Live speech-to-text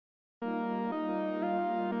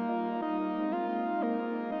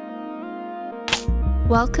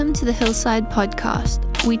Welcome to the Hillside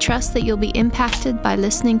Podcast. We trust that you'll be impacted by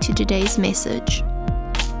listening to today's message.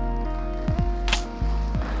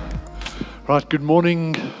 Right, good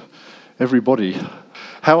morning, everybody.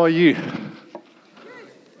 How are you?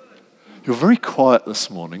 You're very quiet this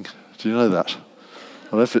morning. Do you know that? I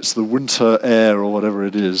don't know if it's the winter air or whatever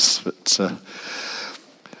it is, but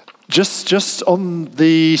just on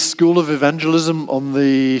the School of Evangelism on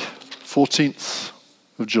the 14th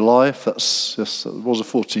of July, if that's, yes, it was the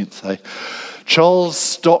 14th, hey? Charles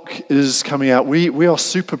Stock is coming out. We are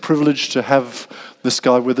super privileged to have this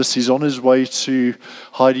guy with us. He's on his way to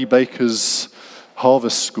Heidi Baker's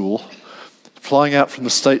Harvest School, flying out from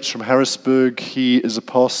the States from Harrisburg. He is a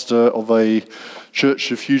pastor of a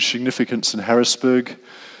church of huge significance in Harrisburg,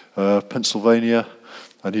 Pennsylvania,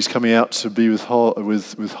 and he's coming out to be with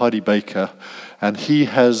Heidi Baker. And he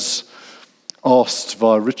has asked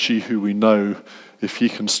via Richie, who we know, if he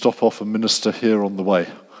can stop off and minister here on the way.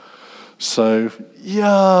 So,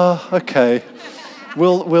 yeah, okay,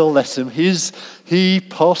 we'll let him. He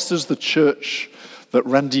pastors the church that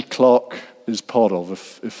Randy Clark is part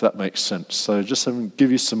of, if that makes sense. So just to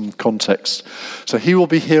give you some context. So he will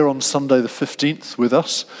be here on Sunday the 15th with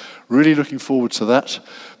us. Really looking forward to that.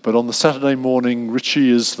 But on the Saturday morning,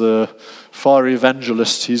 Richie is the fiery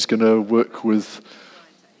evangelist. He's going to work with,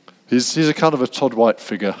 he's a kind of a Todd White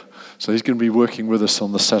figure. So he's going to be working with us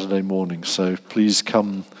on the Saturday morning. So please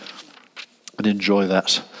come and enjoy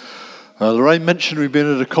that. Lorraine mentioned we've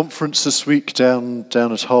been at a conference this week down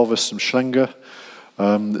at Harvest and Schlanger.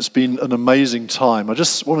 It's been an amazing time. I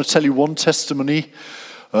just want to tell you one testimony.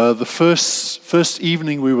 The first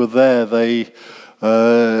evening we were there, they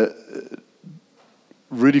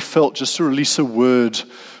really felt just to release a word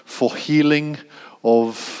for healing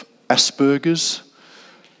of Asperger's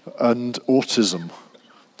and autism.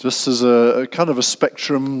 Just as a kind of a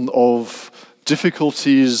spectrum of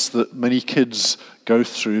difficulties that many kids go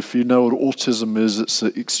through. If you know what autism is, it's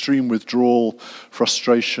extreme withdrawal,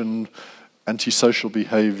 frustration, antisocial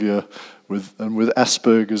behavior. With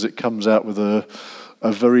Asperger's, it comes out with a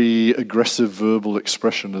very aggressive verbal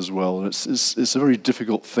expression as well. And it's a very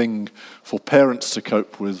difficult thing for parents to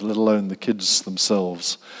cope with, let alone the kids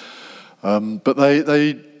themselves. But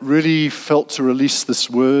they really felt to release this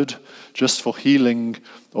word just for healing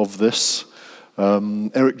of this.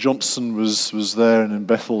 Eric Johnson was there, and in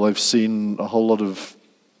Bethel they've seen a whole lot of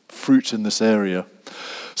fruit in this area.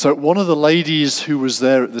 So one of the ladies who was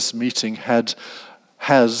there at this meeting has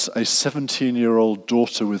a 17-year-old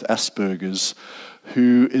daughter with Asperger's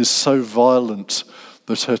who is so violent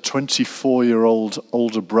that her 24-year-old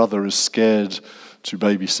older brother is scared to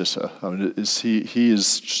babysit her. I mean, he is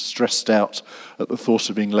stressed out at the thought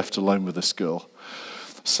of being left alone with this girl.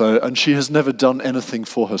 So, and she has never done anything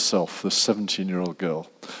for herself, this 17-year-old girl.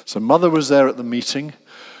 So mother was there at the meeting,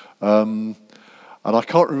 and I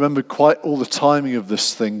can't remember quite all the timing of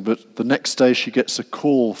this thing, but the next day she gets a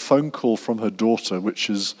phone call from her daughter,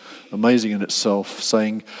 which is amazing in itself,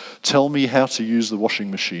 saying, "Tell me how to use the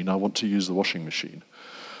washing machine. I want to use the washing machine."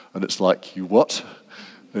 And it's like, you what?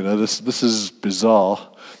 You know, this is bizarre.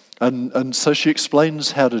 And so she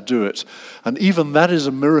explains how to do it. And even that is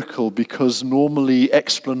a miracle, because normally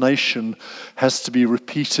explanation has to be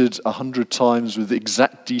repeated 100 times with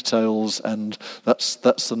exact details, and that's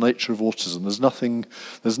the nature of autism.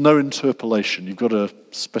 There's no interpolation. You've got to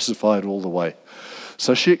specify it all the way.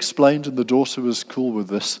 So she explained, and the daughter was cool with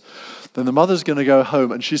this. Then the mother's going to go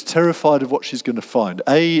home, and she's terrified of what she's going to find.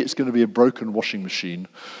 A, it's going to be a broken washing machine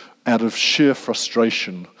out of sheer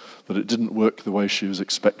frustration that it didn't work the way she was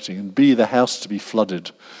expecting, and B, the house to be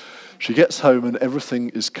flooded. She gets home and everything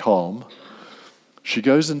is calm. She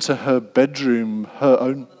goes into her bedroom,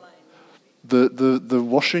 the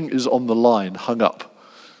washing is on the line, hung up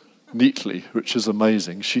neatly, which is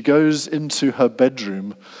amazing. She goes into her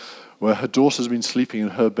bedroom where her daughter's been sleeping in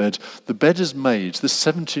her bed. The bed is made. This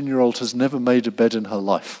 17-year-old has never made a bed in her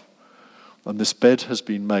life. And this bed has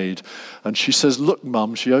been made. And she says, "Look,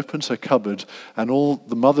 Mum," she opens her cupboard, and all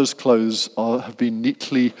the mother's clothes have been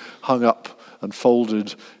neatly hung up and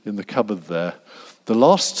folded in the cupboard there. The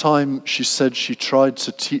last time she said she tried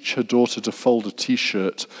to teach her daughter to fold a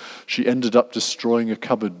t-shirt, she ended up destroying a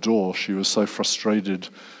cupboard door. She was so frustrated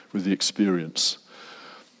with the experience.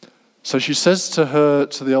 So she says to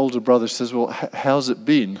the older brother, she says, "Well, how's it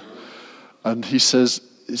been?" And he says,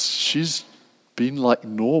 "She's been like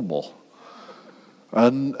normal."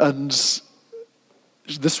 And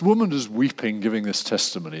this woman is weeping, giving this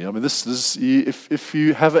testimony. I mean, this if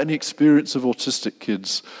you have any experience of autistic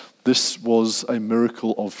kids, this was a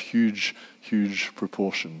miracle of huge, huge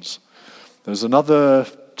proportions. There's another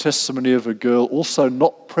testimony of a girl, also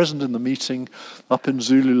not present in the meeting, up in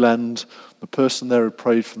Zululand. The person there had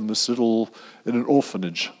prayed for them, this little, in an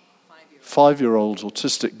orphanage. 5-year-old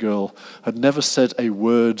autistic girl, had never said a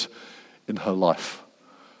word in her life.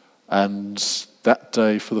 And that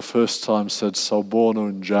day, for the first time, said,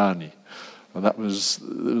 "Sawubona njani." And it was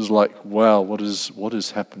like, wow, what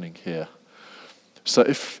is happening here? So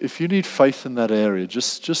if you need faith in that area,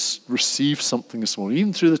 just receive something this morning.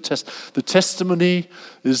 Even through the testimony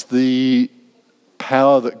is the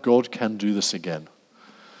power that God can do this again.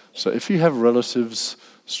 So if you have relatives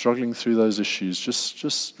struggling through those issues,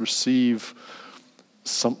 just receive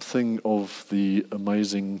something of the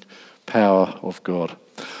amazing power of God.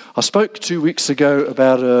 I spoke 2 weeks ago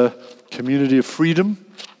about a community of freedom.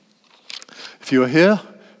 If you were here,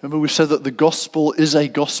 remember we said that the gospel is a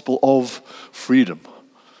gospel of freedom.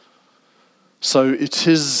 So it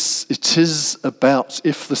is about,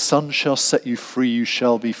 if the Son shall set you free, you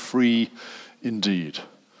shall be free indeed.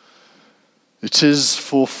 It is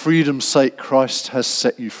for freedom's sake Christ has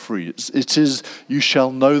set you free. It is, you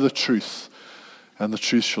shall know the truth, and the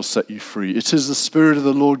truth shall set you free. It is the Spirit of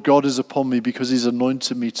the Lord God is upon me, because he's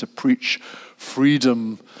anointed me to preach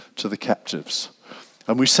freedom to the captives.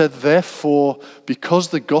 And we said, therefore, because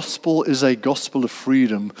the gospel is a gospel of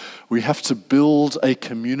freedom, we have to build a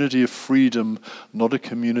community of freedom, not a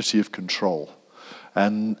community of control.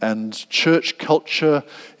 And church culture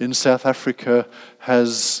in South Africa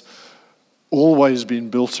has always been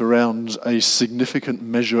built around a significant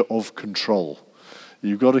measure of control.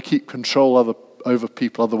 You've got to keep control over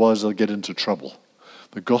people, otherwise they'll get into trouble.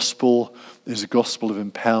 The gospel is a gospel of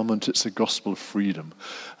empowerment. It's a gospel of freedom.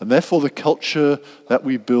 And therefore the culture that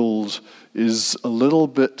we build is a little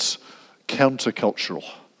bit countercultural.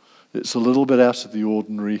 It's a little bit out of the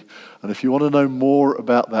ordinary. And if you want to know more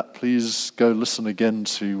about that, please go listen again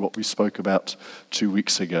to what we spoke about 2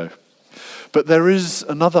 weeks ago. But there is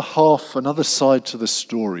another side to this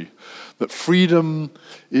story, that freedom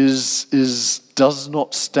is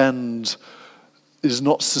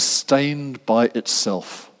not sustained by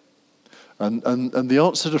itself. And the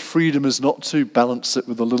answer to freedom is not to balance it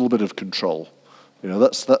with a little bit of control. You know,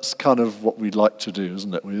 that's kind of what we'd like to do,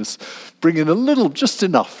 isn't it? We just bring in a little, just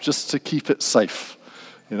enough, just to keep it safe.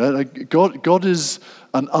 You know, God is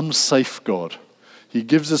an unsafe God. He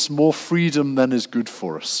gives us more freedom than is good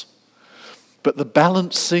for us. But the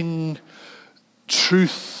balancing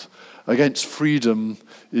truth against freedom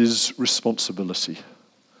is responsibility.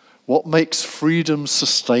 What makes freedom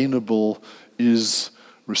sustainable is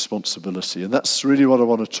responsibility. And that's really what I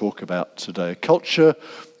want to talk about today. A culture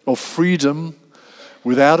of freedom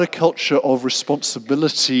without a culture of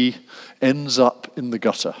responsibility ends up in the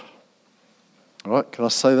gutter. All right, can I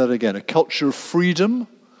say that again? A culture of freedom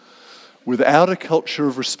without a culture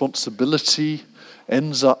of responsibility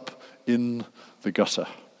ends up in the gutter.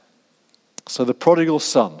 So the prodigal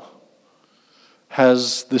son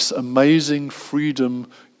has this amazing freedom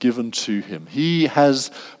given to him. He has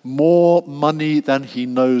more money than he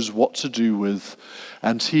knows what to do with,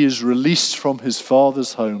 and he is released from his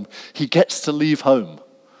father's home. He gets to leave home,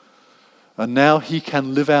 and now he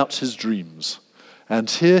can live out his dreams. And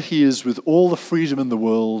here he is with all the freedom in the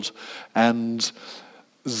world and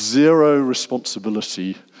zero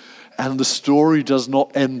responsibility. And the story does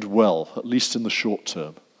not end well, at least in the short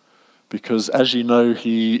term. Because, as you know,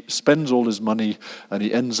 he spends all his money and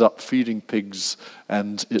he ends up feeding pigs,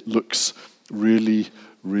 and it looks really,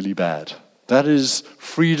 really bad. That is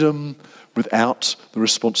freedom without the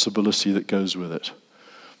responsibility that goes with it.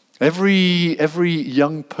 Every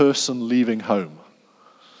young person leaving home,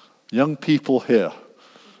 young people here,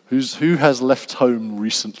 who has left home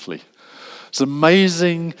recently, it's an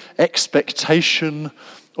amazing expectation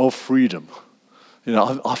of freedom. You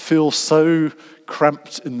know, I feel so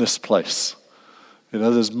cramped in this place. You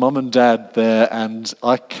know, there's mum and dad there, and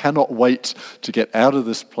I cannot wait to get out of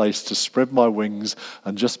this place, to spread my wings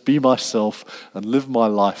and just be myself and live my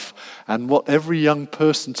life. And what every young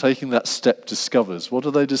person taking that step discovers, what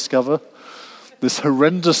do they discover? This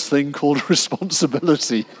horrendous thing called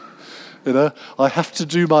responsibility. You know, I have to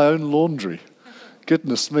do my own laundry.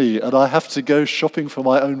 Goodness me, and I have to go shopping for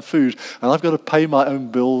my own food, and I've got to pay my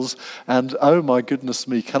own bills, and oh my goodness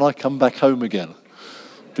me, can I come back home again?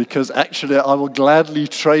 Because actually I will gladly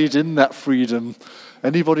trade in that freedom.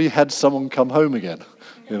 Anybody had someone come home again?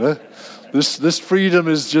 You know, this freedom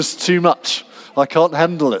is just too much. I can't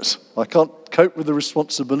handle it. I can't cope with the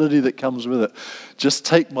responsibility that comes with it. Just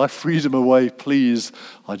take my freedom away, please.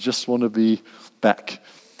 I just want to be back.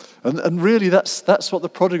 And really that's what the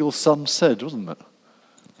prodigal son said, wasn't it?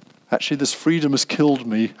 Actually, this freedom has killed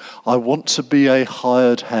me. I want to be a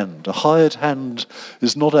hired hand. A hired hand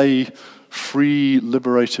is not a free,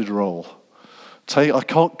 liberated role. I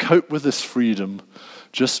can't cope with this freedom.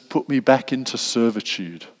 Just put me back into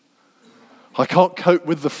servitude. I can't cope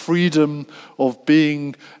with the freedom of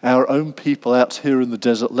being our own people out here in the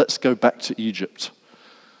desert. Let's go back to Egypt.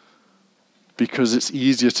 Because it's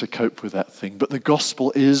easier to cope with that thing. But the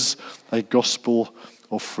gospel is a gospel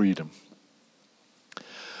of freedom.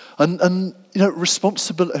 And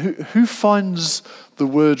responsibility. Who finds the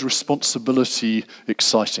word responsibility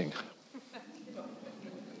exciting?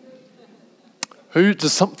 Who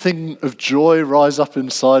does something of joy rise up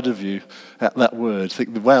inside of you at that word?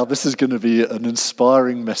 Think, wow, this is going to be an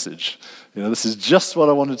inspiring message. This is just what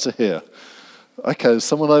I wanted to hear. Okay, there's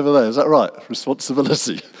someone over there. Is that right?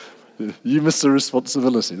 Responsibility. You missed a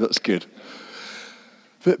responsibility. That's good.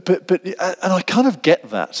 But and I kind of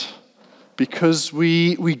get that. Because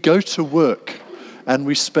we go to work and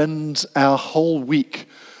we spend our whole week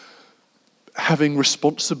having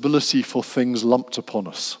responsibility for things lumped upon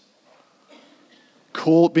us.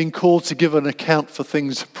 Being called to give an account for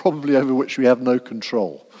things probably over which we have no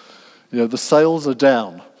control. The sales are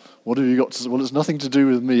down. What have you got to say? Well, it's nothing to do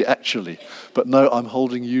with me actually. But no, I'm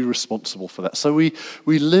holding you responsible for that. So we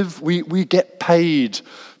get paid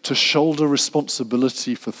to shoulder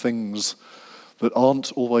responsibility for things that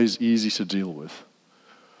aren't always easy to deal with.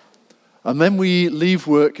 And then we leave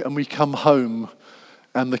work and we come home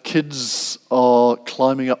and the kids are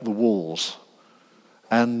climbing up the walls.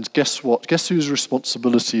 And guess what? Guess whose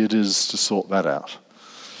responsibility it is to sort that out?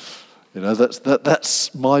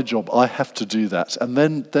 That's my job. I have to do that. And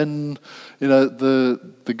then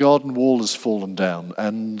the garden wall has fallen down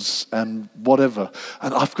and whatever.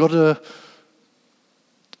 And I've got to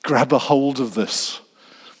grab a hold of this.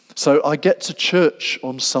 So I get to church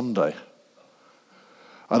on Sunday,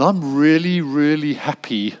 and I'm really, really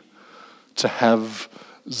happy to have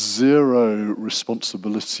zero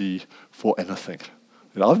responsibility for anything.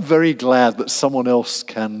 I'm very glad that someone else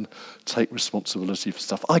can take responsibility for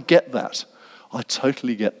stuff. I get that. I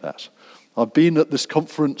totally get that. I've been at this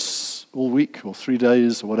conference all week or 3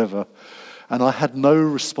 days or whatever, and I had no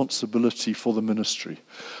responsibility for the ministry.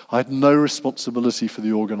 I had no responsibility for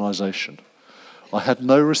the organization. I had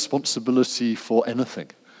no responsibility for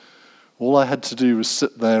anything. All I had to do was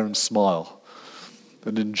sit there and smile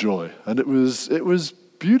and enjoy. And it was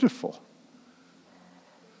beautiful.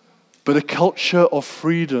 But a culture of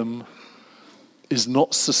freedom is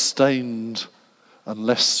not sustained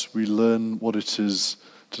unless we learn what it is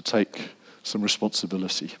to take some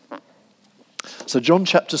responsibility. So John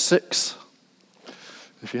chapter 6.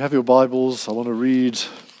 If you have your Bibles, I want to read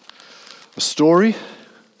a story.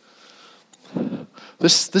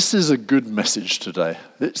 This is a good message today.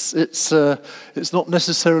 It's not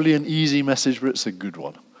necessarily an easy message, but it's a good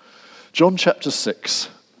one. John chapter 6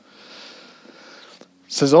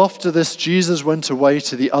 says, after this, Jesus went away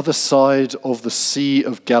to the other side of the Sea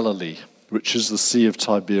of Galilee, which is the Sea of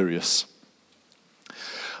Tiberias.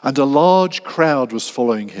 And a large crowd was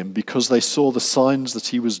following him because they saw the signs that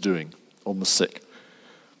he was doing on the sick.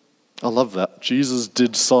 I love that. Jesus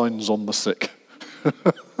did signs on the sick.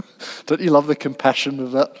 Don't you love the compassion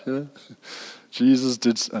of that? Jesus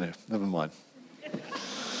did... Anyway, never mind.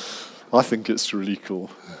 I think it's really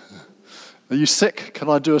cool. Are you sick? Can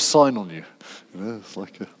I do a sign on you? It's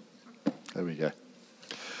like there we go.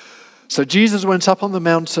 So Jesus went up on the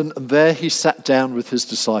mountain, and there he sat down with his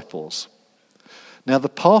disciples. Now the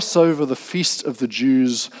Passover, the feast of the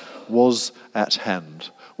Jews, was at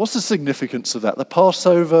hand. What's the significance of that? The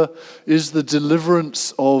Passover is the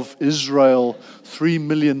deliverance of Israel, 3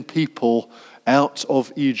 million people out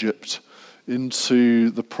of Egypt into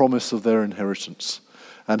the promise of their inheritance.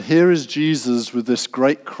 And here is Jesus with this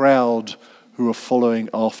great crowd who are following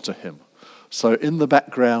after him. So in the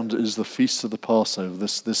background is the feast of the Passover,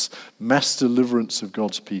 this mass deliverance of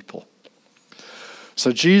God's people.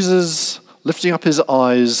 So Jesus, lifting up his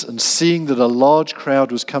eyes and seeing that a large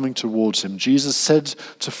crowd was coming towards him, Jesus said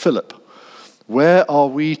to Philip, "Where are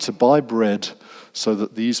we to buy bread so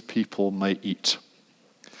that these people may eat?"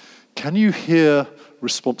 Can you hear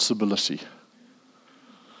responsibility?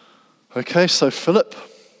 Okay, so Philip,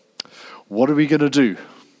 what are we going to do?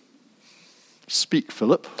 Speak,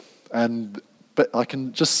 Philip. But I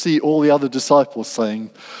can just see all the other disciples saying,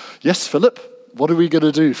 "Yes, Philip, what are we going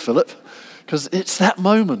to do, Philip?" Because it's that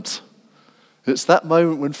moment. It's that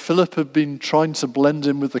moment when Philip had been trying to blend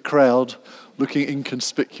in with the crowd, looking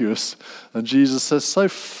inconspicuous, and Jesus says, "So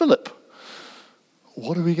Philip,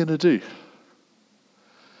 what are we going to do?"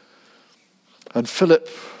 And Philip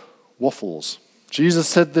waffles. Jesus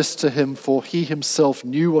said this to him, for he himself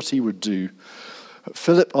knew what he would do.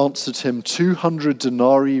 Philip answered him, 200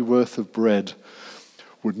 denarii worth of bread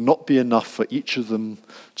would not be enough for each of them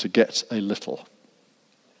to get a little.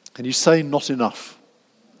 Can you say not enough?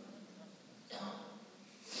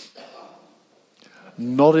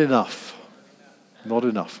 Not enough. Not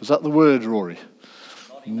enough. Is that the word, Rory?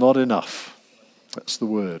 Not enough. That's the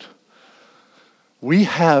word. We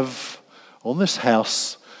have on this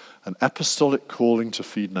house an apostolic calling to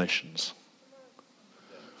feed nations.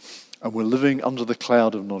 And we're living under the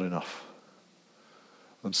cloud of not enough.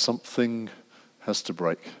 And something has to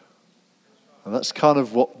break. And that's kind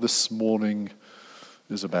of what this morning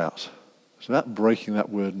is about. It's about breaking that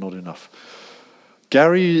word not enough.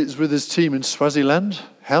 Gary is with his team in Swaziland.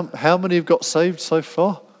 How many have got saved so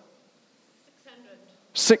far?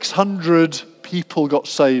 600 people got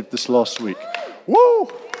saved this last week. Woo!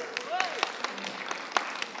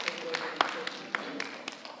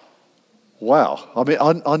 Wow. I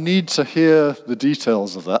mean, I need to hear the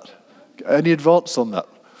details of that. Any advance on that?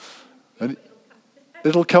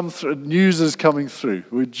 It'll come through. News is coming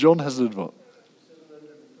through. John has an advance.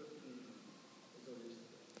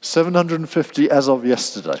 750 as of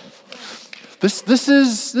yesterday. This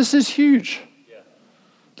is huge.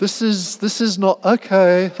 This is not,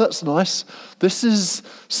 okay, that's nice. This is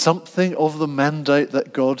something of the mandate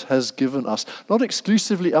that God has given us. Not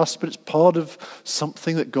exclusively us, but it's part of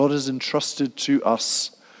something that God has entrusted to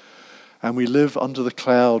us. And we live under the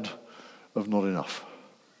cloud of not enough.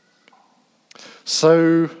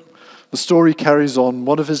 So the story carries on.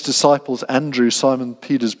 One of his disciples, Andrew, Simon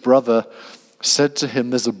Peter's brother, said to him,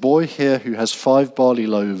 there's a boy here who has 5 barley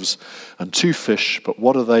loaves and 2 fish, but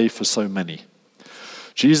what are they for so many?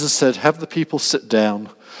 Jesus said, have the people sit down.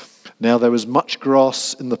 Now there was much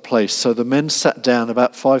grass in the place, so the men sat down,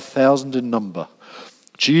 about 5,000 in number.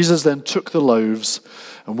 Jesus then took the loaves,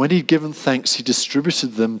 and when he'd given thanks, he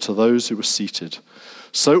distributed them to those who were seated.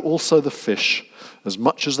 So also the fish, as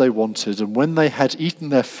much as they wanted, and when they had eaten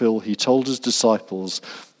their fill, he told his disciples,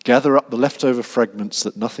 gather up the leftover fragments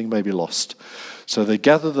that nothing may be lost. So they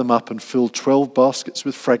gathered them up and filled 12 baskets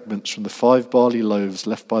with fragments from the 5 barley loaves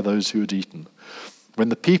left by those who had eaten. When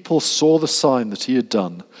the people saw the sign that he had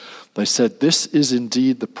done, they said, this is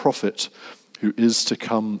indeed the prophet who is to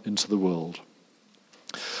come into the world.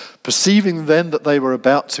 Perceiving then that they were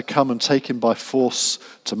about to come and take him by force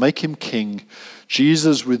to make him king,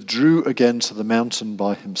 Jesus withdrew again to the mountain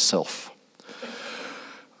by himself.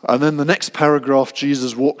 And then the next paragraph,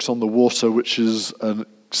 Jesus walks on the water, which is a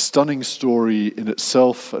stunning story in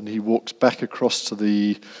itself, and he walks back across to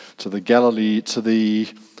the Galilee, to the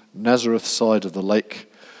Nazareth side of the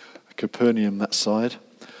lake, Capernaum that side.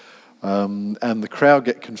 And the crowd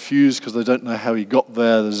get confused because they don't know how he got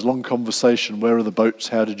there. There's a long conversation, where are the boats,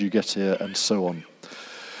 how did you get here, and so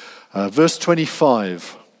on. Verse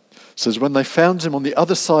 25 says, when they found him on the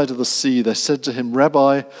other side of the sea, they said to him,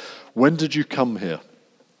 Rabbi, when did you come here?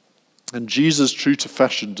 And Jesus, true to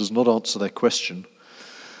fashion, does not answer their question.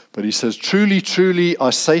 But he says, truly, truly, I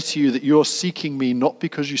say to you that you are seeking me not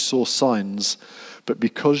because you saw signs, but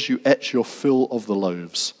because you ate your fill of the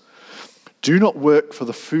loaves. Do not work for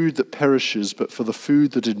the food that perishes, but for the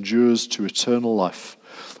food that endures to eternal life,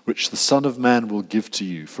 which the Son of Man will give to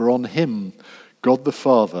you. For on him God the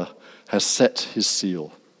Father has set his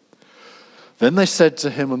seal. Then they said to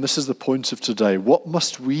him, and this is the point of today, what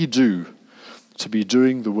must we do to be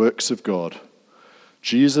doing the works of God?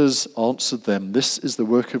 Jesus answered them, this is the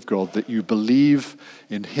work of God, that you believe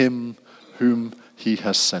in him whom he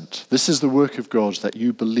has sent. This is the work of God, that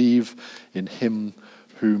you believe in him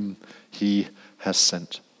whom he has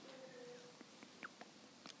sent.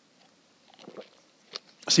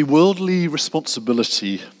 See, worldly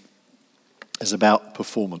responsibility is about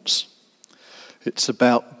performance. It's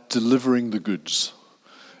about delivering the goods.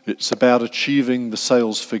 It's about achieving the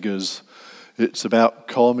sales figures. It's about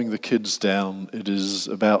calming the kids down. It is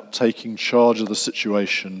about taking charge of the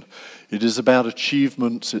situation. It is about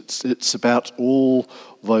achievement. It's about all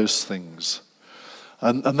those things.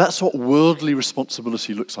 And that's what worldly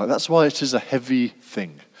responsibility looks like. That's why it is a heavy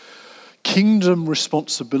thing. Kingdom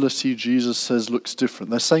responsibility, Jesus says, looks different.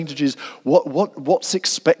 They're saying to Jesus, what's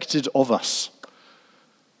expected of us?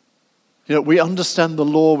 You know, we understand the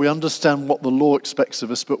law, we understand what the law expects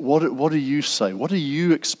of us, but what do you say? What do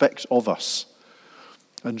you expect of us?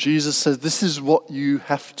 And Jesus says, this is what you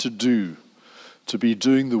have to do to be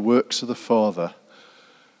doing the works of the Father,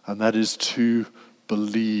 and that is to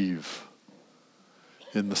believe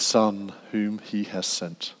in the Son whom he has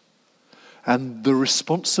sent. And the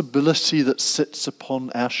responsibility that sits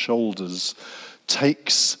upon our shoulders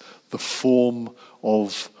takes the form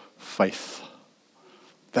of faith.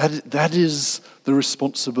 That is the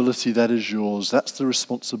responsibility that is yours. That's the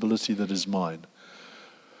responsibility that is mine.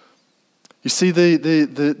 You see,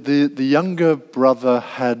 the younger brother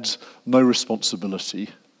had no responsibility.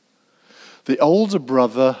 The older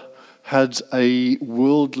brother had a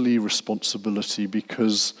worldly responsibility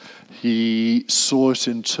because he saw it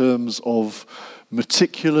in terms of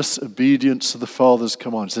meticulous obedience to the Father's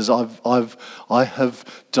command. He says, I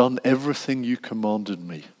have done everything you commanded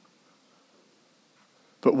me.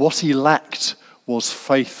 But what he lacked was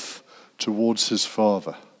faith towards his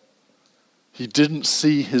father. He didn't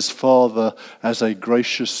see his father as a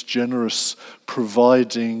gracious, generous,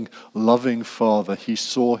 providing, loving father. He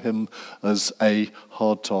saw him as a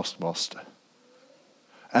hard taskmaster.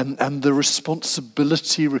 And the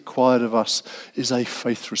responsibility required of us is a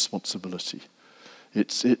faith responsibility.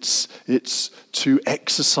 It's to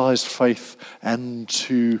exercise faith and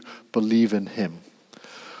to believe in him.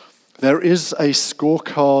 There is a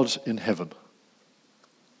scorecard in heaven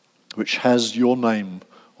which has your name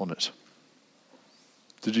on it.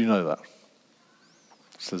 Did you know that?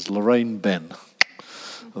 It says Lorraine Ben.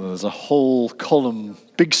 And there's a whole column,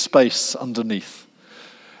 big space underneath.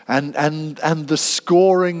 And the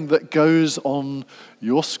scoring that goes on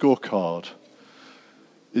your scorecard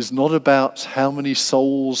is not about how many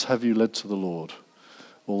souls have you led to the Lord,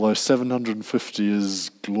 although 750 is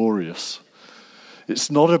glorious.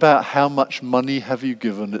 It's not about how much money have you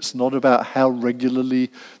given. It's not about how regularly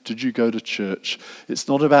did you go to church. It's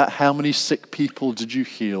not about how many sick people did you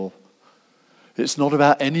heal. It's not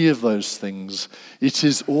about any of those things. It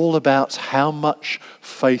is all about how much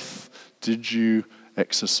faith did you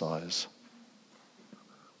exercise.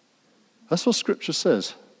 That's what Scripture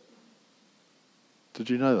says. Did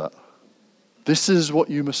you know that? This is what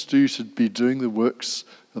you must do to be doing the works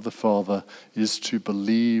of the Father, is to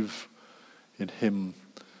believe in him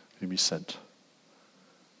whom he sent.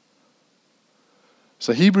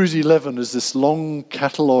 So Hebrews 11 is this long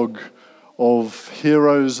catalogue of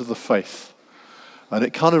heroes of the faith. And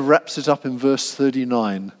it kind of wraps it up in verse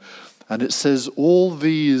 39. And it says, all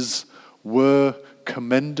these were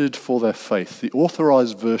commended for their faith. The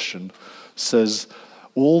Authorized Version says,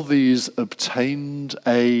 all these obtained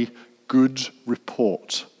a good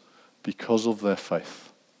report because of their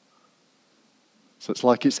faith. So it's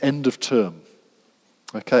like it's end of term.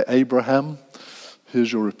 Okay, Abraham,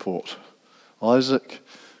 here's your report. Isaac,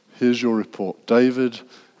 here's your report. David,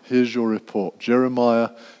 here's your report. Jeremiah,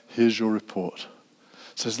 here's your report.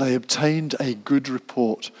 It says they obtained a good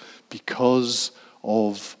report because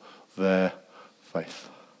of their faith.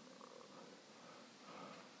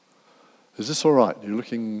 Is this all right? You're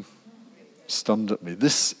looking stunned at me.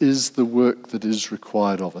 This is the work that is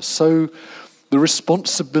required of us. So the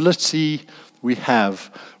responsibility we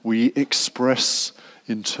have, we express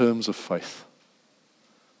in terms of faith.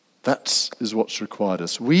 That is what's required of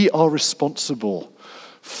us. We are responsible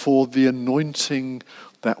for the anointing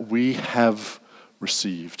that we have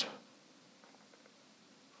received.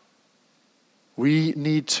 We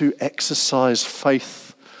need to exercise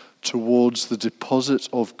faith towards the deposit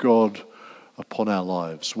of God upon our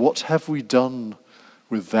lives. What have we done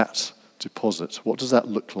with that deposit? What does that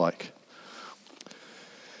look like?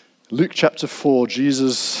 Luke chapter 4,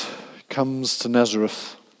 Jesus comes to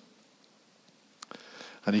Nazareth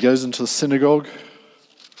and he goes into the synagogue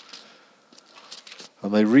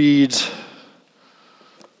and he reads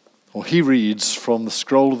from the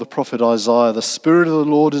scroll of the prophet Isaiah, "The Spirit of the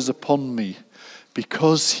Lord is upon me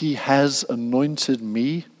because he has anointed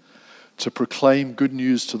me to proclaim good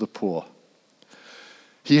news to the poor.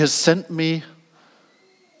 He has sent me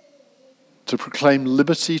to proclaim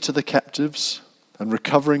liberty to the captives and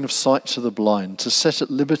recovering of sight to the blind, to set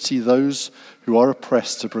at liberty those who are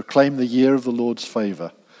oppressed, to proclaim the year of the Lord's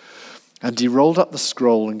favor." And he rolled up the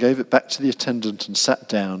scroll and gave it back to the attendant and sat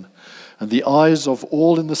down. And the eyes of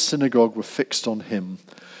all in the synagogue were fixed on him.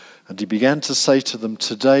 And he began to say to them,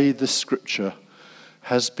 "Today this scripture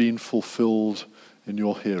has been fulfilled in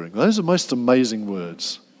your hearing." Those are most amazing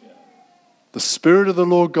words. The Spirit of the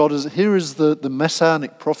Lord God is, here is the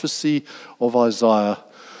messianic prophecy of Isaiah.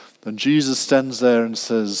 And Jesus stands there and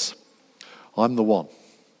says, "I'm the one.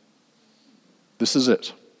 This is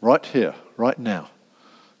it. Right here, right now.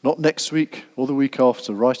 Not next week or the week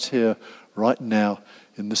after, right here, right now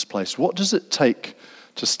in this place." What does it take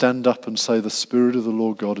to stand up and say, "The Spirit of the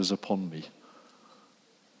Lord God is upon me"?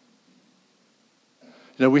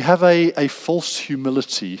 You know, we have a false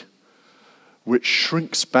humility which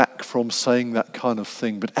shrinks back from saying that kind of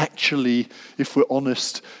thing, but actually, if we're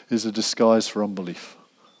honest, is a disguise for unbelief.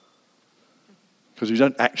 Because we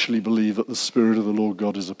don't actually believe that the Spirit of the Lord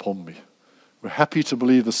God is upon me. We're happy to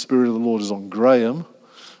believe the Spirit of the Lord is on Graham,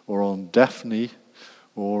 or on Daphne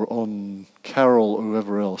or on Carol or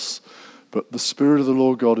whoever else, but the Spirit of the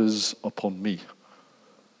Lord God is upon me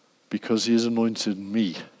because he has anointed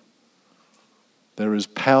me. There is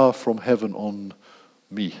power from heaven on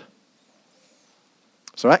me.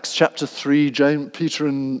 So Acts chapter 3, Peter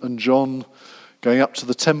and John going up to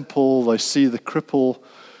the temple, they see the cripple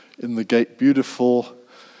in the gate, beautiful.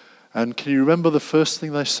 And can you remember the first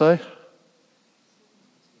thing they say?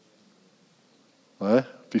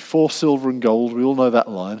 Before silver and gold, we all know that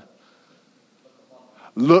line.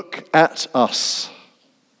 Look at us.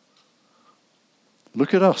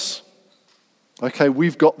 Look at us. Okay,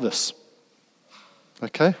 we've got this.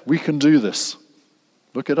 Okay, we can do this.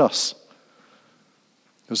 Look at us.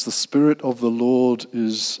 Because the Spirit of the Lord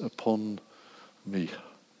is upon me.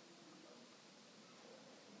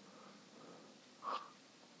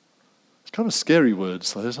 It's kind of scary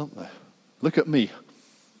words, those, aren't they? Look at me.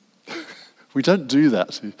 We don't do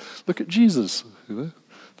that. Look at Jesus.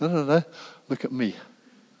 No. Look at me.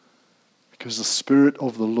 Because the Spirit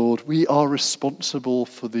of the Lord, we are responsible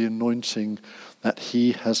for the anointing that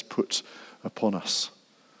he has put upon us.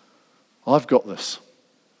 I've got this.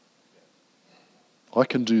 I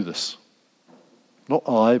can do this. Not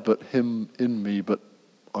I, but him in me, but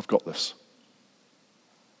I've got this.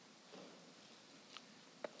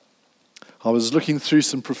 I was looking through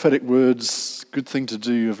some prophetic words, good thing to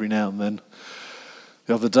do every now and then,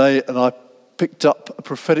 the other day, and I picked up a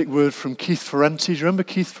prophetic word from Keith Ferranti. Do you remember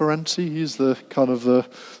Keith Ferranti? He's the kind of the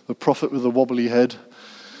prophet with the wobbly head.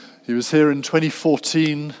 He was here in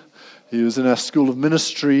 2014. He was in our school of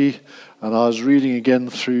ministry, and I was reading again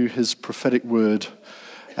through his prophetic word.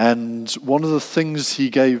 And one of the things he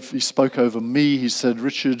spoke over me, he said,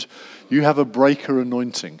 Richard, you have a breaker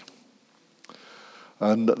anointing.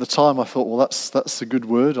 And at the time I thought, well, that's a good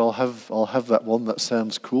word. I'll have that one. That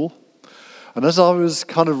sounds cool. And as I was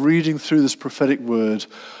kind of reading through this prophetic word,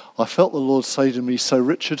 I felt the Lord say to me, so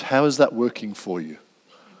Richard, how is that working for you?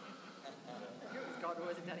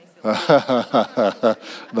 No,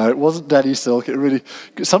 it wasn't Danny Silk. It really.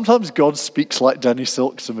 Sometimes God speaks like Danny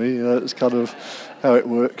Silk to me. You know, it's kind of how it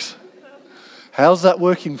works. How's that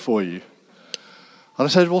working for you? And I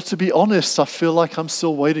said, well, to be honest, I feel like I'm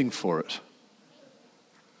still waiting for it.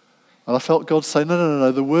 And I felt God say,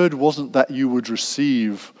 no. The word wasn't that you would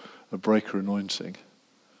receive a breaker anointing.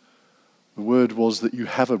 The word was that you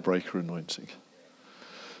have a breaker anointing.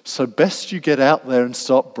 So best you get out there and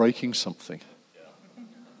start breaking something.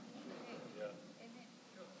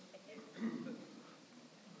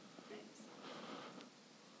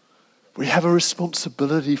 We have a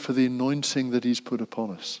responsibility for the anointing that he's put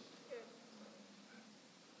upon us.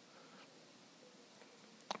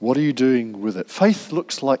 What are you doing with it? Faith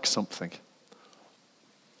looks like something.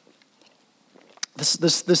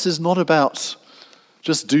 This is not about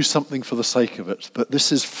just do something for the sake of it, but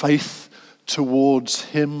this is faith towards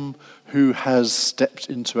him who has stepped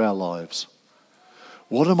into our lives.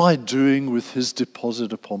 What am I doing with his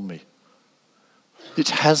deposit upon me? It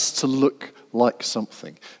has to look like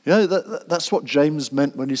something. You know, that's what James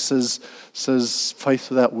meant when he says faith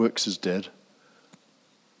without works is dead.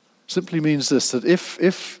 Simply means this, that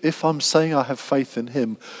if I'm saying I have faith in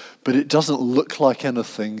him, but it doesn't look like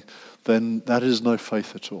anything, then that is no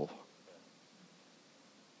faith at all.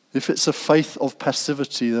 If it's a faith of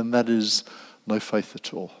passivity, then that is no faith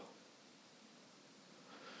at all.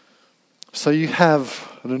 So you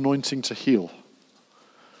have an anointing to heal.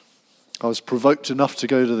 I was provoked enough to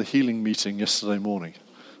go to the healing meeting yesterday morning.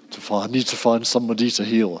 I need to find somebody to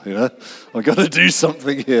heal, you know. I've got to do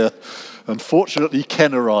something here. Unfortunately,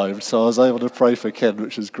 Ken arrived, so I was able to pray for Ken,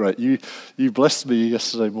 which was great. You blessed me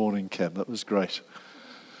yesterday morning, Ken. That was great.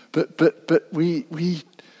 But we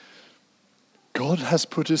God has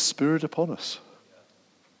put his Spirit upon us.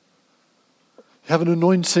 You have an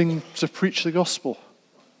anointing to preach the gospel.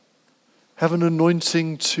 Have an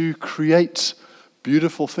anointing to create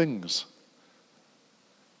beautiful things.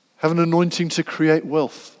 Have an anointing to create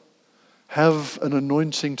wealth. Have an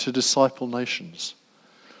anointing to disciple nations.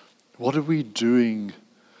 What are we doing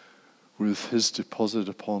with his deposit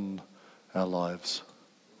upon our lives?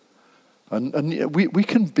 And we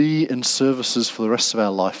can be in services for the rest of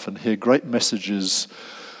our life and hear great messages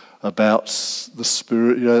about the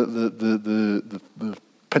Spirit, you know, the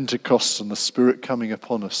Pentecost and the Spirit coming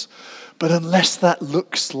upon us. But unless that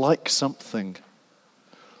looks like something,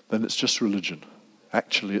 then it's just religion,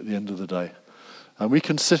 actually, at the end of the day. And we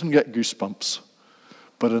can sit and get goosebumps,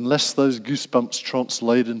 but unless those goosebumps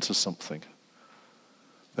translate into something,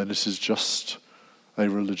 then this is just a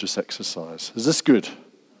religious exercise. Is this good?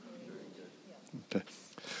 Okay.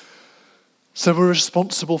 So we're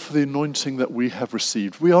responsible for the anointing that we have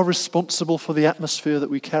received. We are responsible for the atmosphere that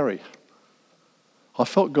we carry. I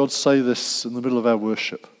felt God say this in the middle of our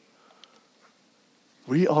worship.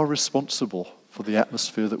 We are responsible for the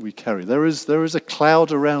atmosphere that we carry. There is a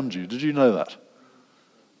cloud around you. Did you know that?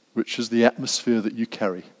 Which is the atmosphere that you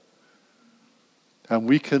carry. And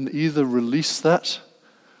we can either release that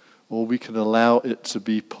or we can allow it to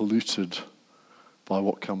be polluted by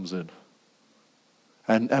what comes in.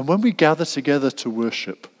 And when we gather together to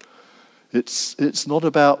worship, it's not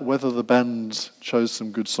about whether the band chose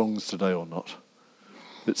some good songs today or not.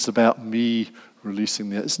 It's about me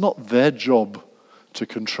releasing it's not their job to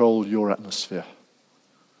control your atmosphere.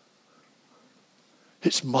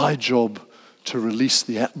 It's my job to release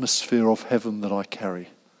the atmosphere of heaven that I carry.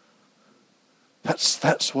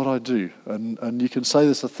 That's what I do. And you can say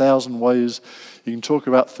this 1,000 ways. You can talk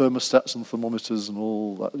about thermostats and thermometers and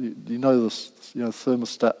all that. You know this,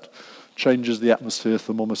 thermostat changes the atmosphere,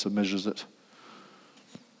 thermometer measures it.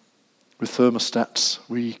 With thermostats,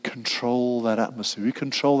 we control that atmosphere. We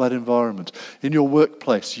control that environment. In your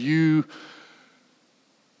workplace, you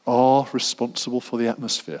are responsible for the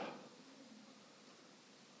atmosphere.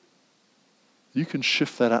 You can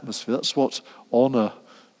shift that atmosphere. That's what honor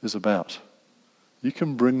is about. You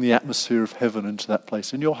can bring the atmosphere of heaven into that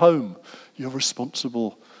place. In your home, you're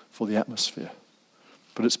responsible for the atmosphere.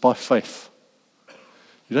 But it's by faith.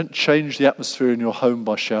 You don't change the atmosphere in your home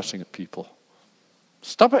by shouting at people.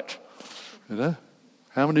 Stop it!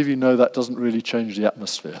 How many of you know that doesn't really change the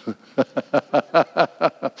atmosphere?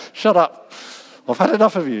 Shut up! I've had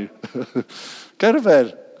enough of you. Go to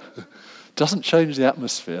bed. Doesn't change the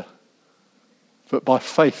atmosphere. But by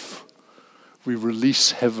faith, we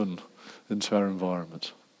release heaven into our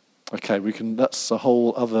environment. Okay, that's a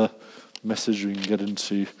whole other message we can get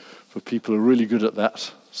into for people who are really good at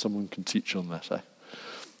that. Someone can teach on that.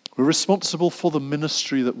 We're responsible for the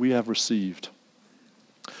ministry that we have received.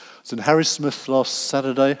 I was in Harrismith last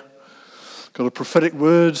Saturday. Got a prophetic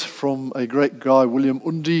word from a great guy, William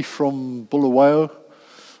Undi from Bulawayo.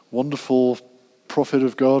 Wonderful prophet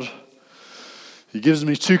of God. He gives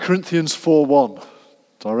me 2 Corinthians 4:1.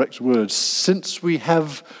 Direct words. Since we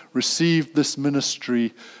have received this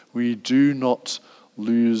ministry, we do not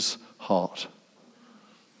lose heart.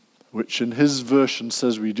 Which in his version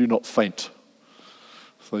says we do not faint.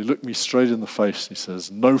 So he looked me straight in the face. He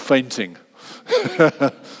says, no fainting.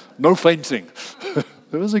 No fainting.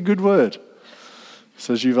 It was a good word. He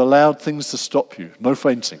says, you've allowed things to stop you. No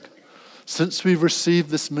fainting. Since we've received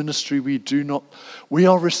this ministry, we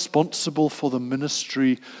are responsible for the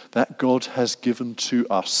ministry that God has given to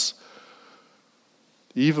us,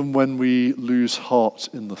 even when we lose heart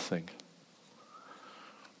in the thing.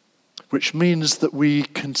 Which means that we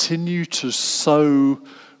continue to sow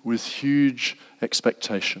with huge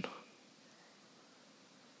expectation.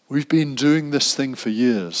 We've been doing this thing for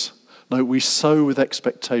years. No, we sow with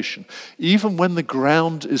expectation. Even when the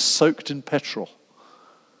ground is soaked in petrol,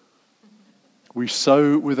 we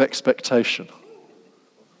sow with expectation.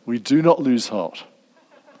 We do not lose heart.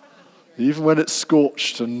 Even when it's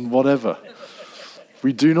scorched and whatever.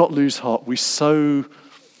 We do not lose heart. We sow,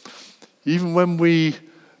 even when we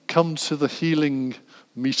come to the healing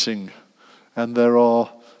meeting and there are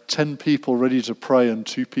 10 people ready to pray and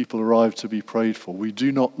 2 people arrive to be prayed for, we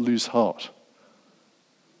do not lose heart.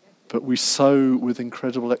 But we sow with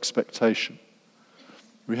incredible expectation.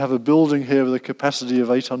 We have a building here with a capacity of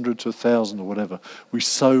 800 to 1,000 or whatever. We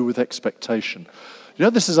sow with expectation. You know,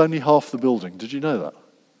 this is only half the building. Did you know that?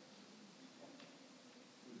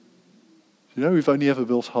 You know, we've only ever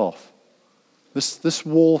built half. This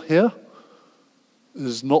wall here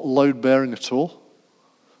is not load-bearing at all.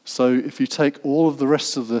 So if you take all of the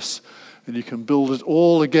rest of this and you can build it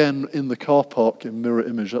all again in the car park in mirror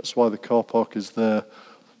image, that's why the car park is there.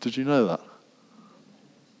 Did you know that?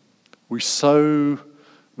 We sow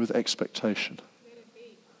with expectation.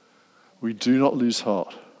 We do not lose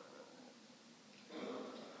heart.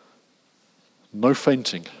 No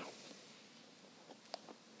fainting.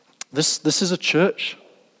 This is a church.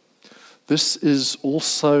 This is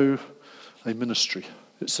also a ministry.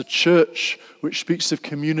 It's a church which speaks of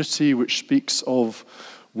community, which speaks of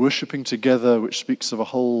worshiping together, which speaks of a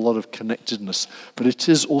whole lot of connectedness. But it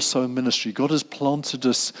is also a ministry. God has planted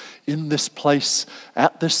us in this place,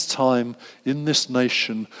 at this time, in this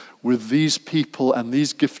nation, with these people and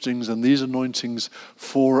these giftings and these anointings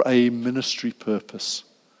for a ministry purpose.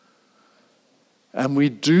 And we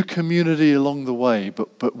do community along the way,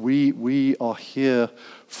 but we are here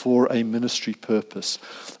for a ministry purpose.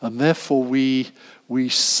 And therefore we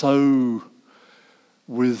sow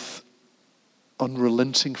with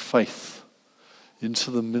unrelenting faith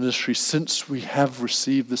into the ministry since we have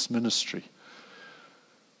received this ministry.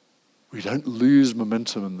 We don't lose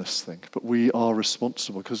momentum in this thing, but we are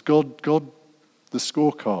responsible because God, the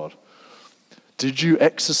scorecard. Did you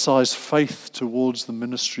exercise faith towards the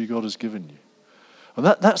ministry God has given you? And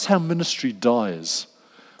that's how ministry dies.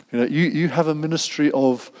 You have a ministry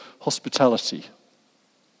of hospitality.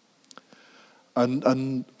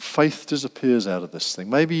 And faith disappears out of this thing.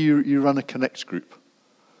 Maybe you run a connect group.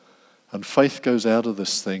 And faith goes out of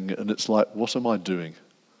this thing and it's like, what am I doing?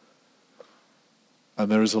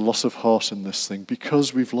 And there is a loss of heart in this thing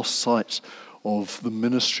because we've lost sight of the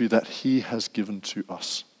ministry that He has given to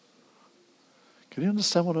us. Can you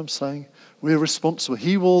understand what I'm saying? We're responsible.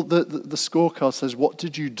 He will. The scorecard says, what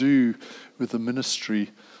did you do with the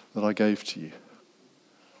ministry that I gave to you?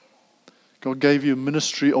 God gave you a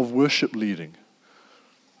ministry of worship leading.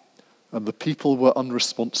 And the people were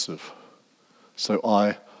unresponsive. So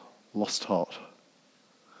I lost heart.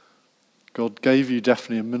 God gave you,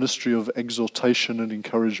 Daphne, a ministry of exhortation and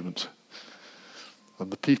encouragement. And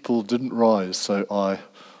the people didn't rise, so I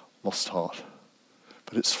lost heart.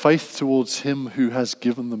 But it's faith towards Him who has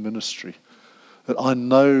given the ministry, that I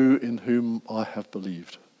know in whom I have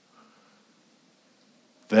believed.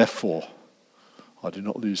 Therefore, I do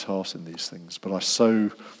not lose heart in these things, but I sow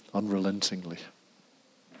unrelentingly.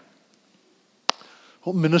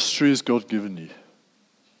 What ministry has God given you?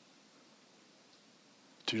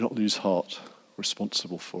 Do not lose heart,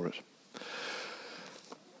 responsible for it.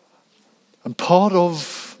 And part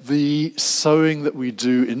of the sowing that we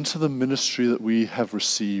do into the ministry that we have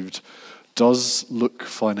received does look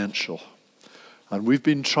financial. And we've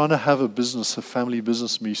been trying to have a family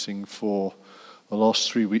business meeting for the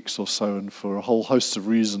last 3 weeks or so, and for a whole host of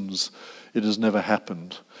reasons, it has never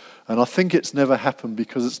happened. And I think it's never happened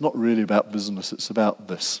because it's not really about business, it's about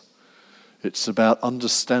this. It's about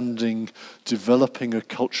understanding, developing a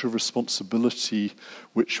culture of responsibility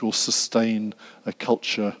which will sustain a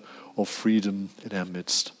culture of freedom in our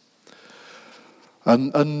midst.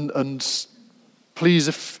 And please,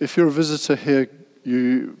 if you're a visitor here,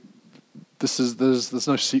 there's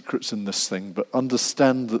no secrets in this thing, but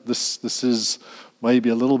understand that this is maybe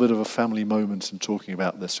a little bit of a family moment in talking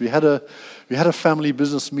about this. We had a family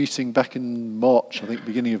business meeting back in March, I think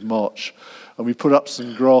beginning of March, and we put up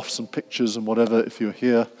some graphs and pictures and whatever, if you're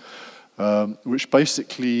here, which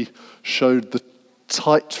basically showed the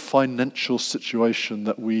tight financial situation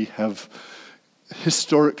that we have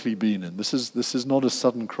historically been in. This is not a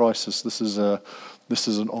sudden crisis. This is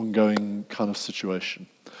an ongoing kind of situation.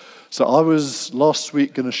 So I was last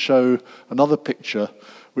week going to show another picture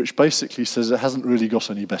which basically says it hasn't really got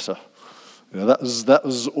any better. That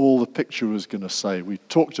was all the picture was going to say. We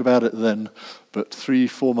talked about it then, but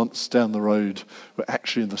 3-4 months down the road, we're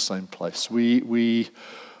actually in the same place. We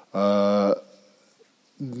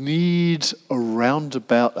need around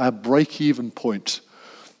about, our break-even point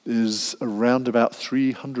is around about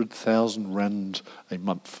 300,000 Rand a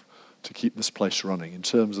month to keep this place running in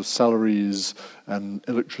terms of salaries and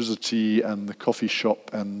electricity and the coffee shop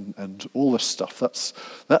and all this stuff.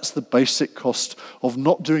 That's the basic cost of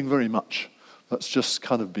not doing very much. That's just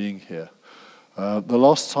kind of being here. The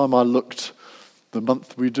last time I looked, the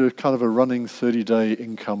month we do kind of a running 30-day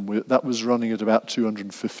income, that was running at about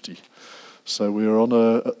 250. So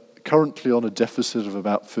we're currently on a deficit of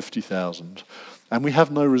about 50,000, and we have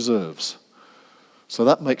no reserves. So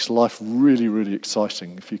that makes life really, really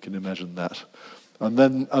exciting, if you can imagine that. And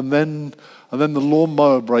then the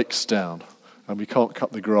lawnmower breaks down, and we can't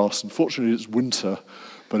cut the grass. Unfortunately, it's winter,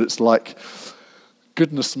 but it's like,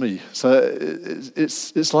 goodness me. So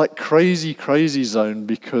it's like crazy zone,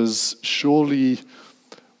 because surely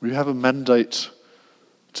we have a mandate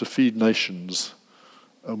to feed nations,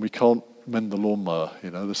 and we can't mend the lawnmower.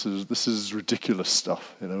 This is ridiculous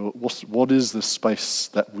stuff. What is the space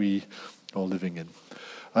that we are living in?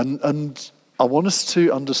 And I want us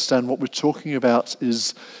to understand what we're talking about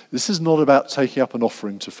this is not about taking up an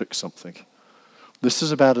offering to fix something. This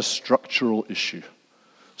is about a structural issue.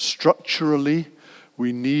 Structurally,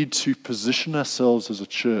 we need to position ourselves as a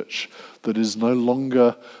church that is no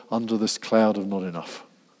longer under this cloud of not enough.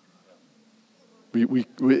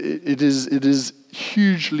 It is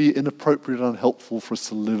hugely inappropriate and unhelpful for us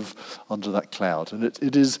to live under that cloud. And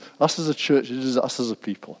it is us as a church, it is us as a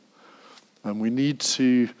people. And we need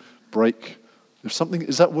to break.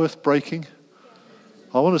 Is that worth breaking?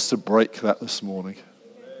 I want us to break that this morning.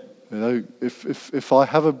 If I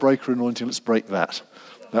have a breaker anointing, let's break that.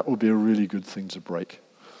 That would be a really good thing to break.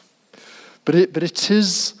 But it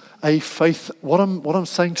is a faith. What I'm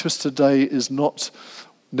saying to us today is not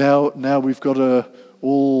now we've got to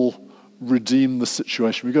all redeem the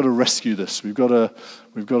situation. We've got to rescue this. We've got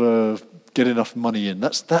to get enough money in.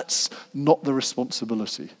 That's not the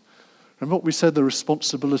responsibility. Remember what we said? The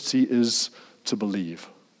responsibility is to believe.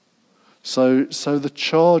 So the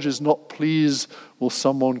charge is not, please, will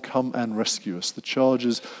someone come and rescue us? The charge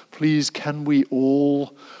is, please, can we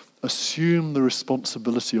all assume the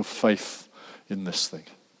responsibility of faith in this thing?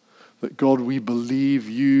 That God, we believe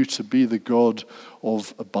you to be the God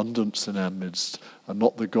of abundance in our midst and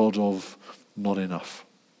not the God of not enough.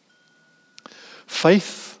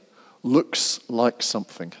 Faith looks like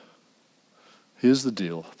something. Here's the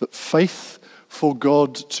deal, that faith for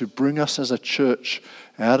God to bring us as a church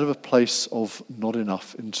out of a place of not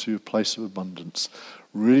enough into a place of abundance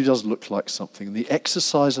really does look like something. And the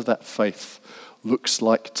exercise of that faith looks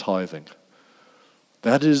like tithing.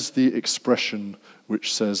 That is the expression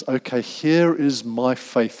which says, okay, here is my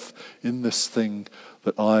faith in this thing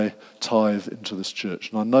that I tithe into this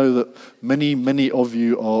church. And I know that many, many of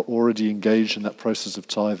you are already engaged in that process of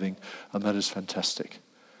tithing, and that is fantastic.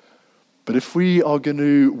 But if we are going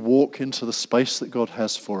to walk into the space that God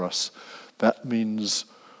has for us, that means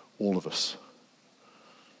all of us.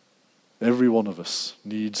 Every one of us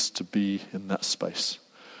needs to be in that space.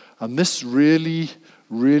 And this really,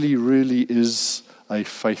 really, really is a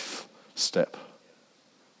faith step.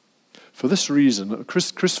 For this reason,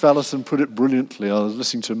 Chris Vallison put it brilliantly. I was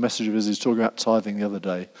listening to a message of his, he's talking about tithing the other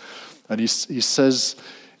day. And he says,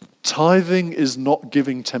 tithing is not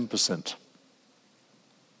giving 10%.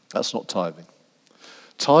 That's not tithing.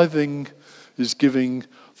 Tithing is giving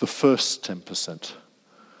the first 10%.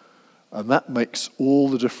 And that makes all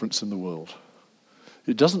the difference in the world.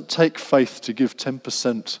 It doesn't take faith to give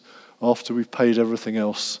 10% after we've paid everything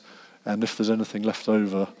else, and if there's anything left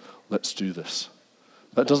over, let's do this.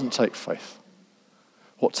 That doesn't take faith.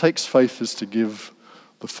 What takes faith is to give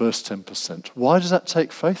the first 10%. Why does that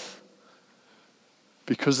take faith?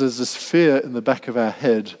 Because there's this fear in the back of our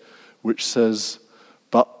head which says,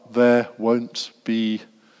 but there won't be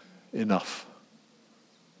enough.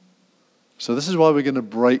 So this is why we're going to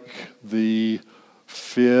break the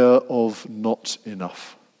fear of not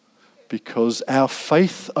enough. Because our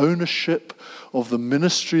faith ownership of the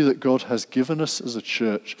ministry that God has given us as a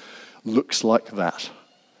church looks like that.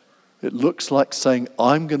 It looks like saying,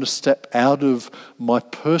 I'm going to step out of my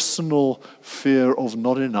personal fear of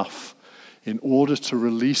not enough in order to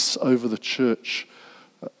release over the church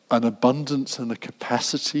an abundance and a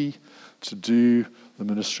capacity to do the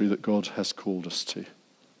ministry that God has called us to.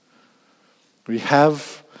 We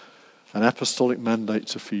have an apostolic mandate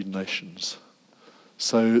to feed nations.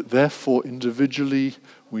 So therefore, individually,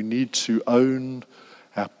 we need to own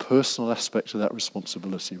our personal aspect of that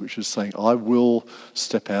responsibility, which is saying, I will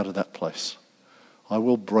step out of that place. I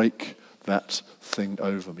will break that thing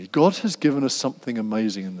over me. God has given us something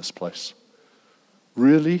amazing in this place.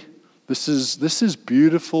 Really, this is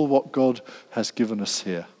beautiful what God has given us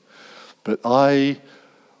here. But I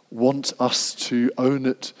want us to own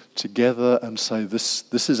it together and say,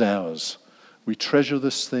 this is ours. We treasure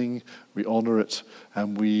this thing, we honor it,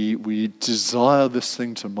 and we desire this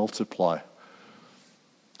thing to multiply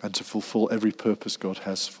and to fulfill every purpose God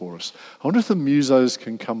has for us. I wonder if the musos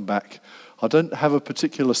can come back. I don't have a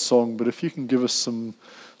particular song, but if you can give us some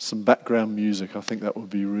background music, I think that would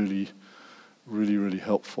be really, really, really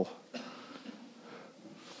helpful.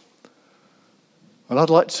 And I'd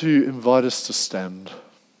like to invite us to stand.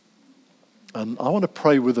 And I want to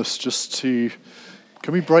pray with us can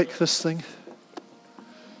we break this thing?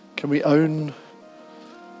 Can we own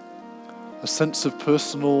a sense of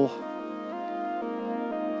personal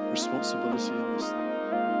responsibility in this thing?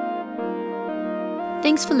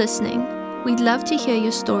 Thanks for listening. We'd love to hear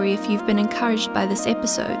your story if you've been encouraged by this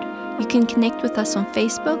episode. You can connect with us on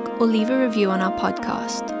Facebook or leave a review on our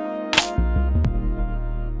podcast.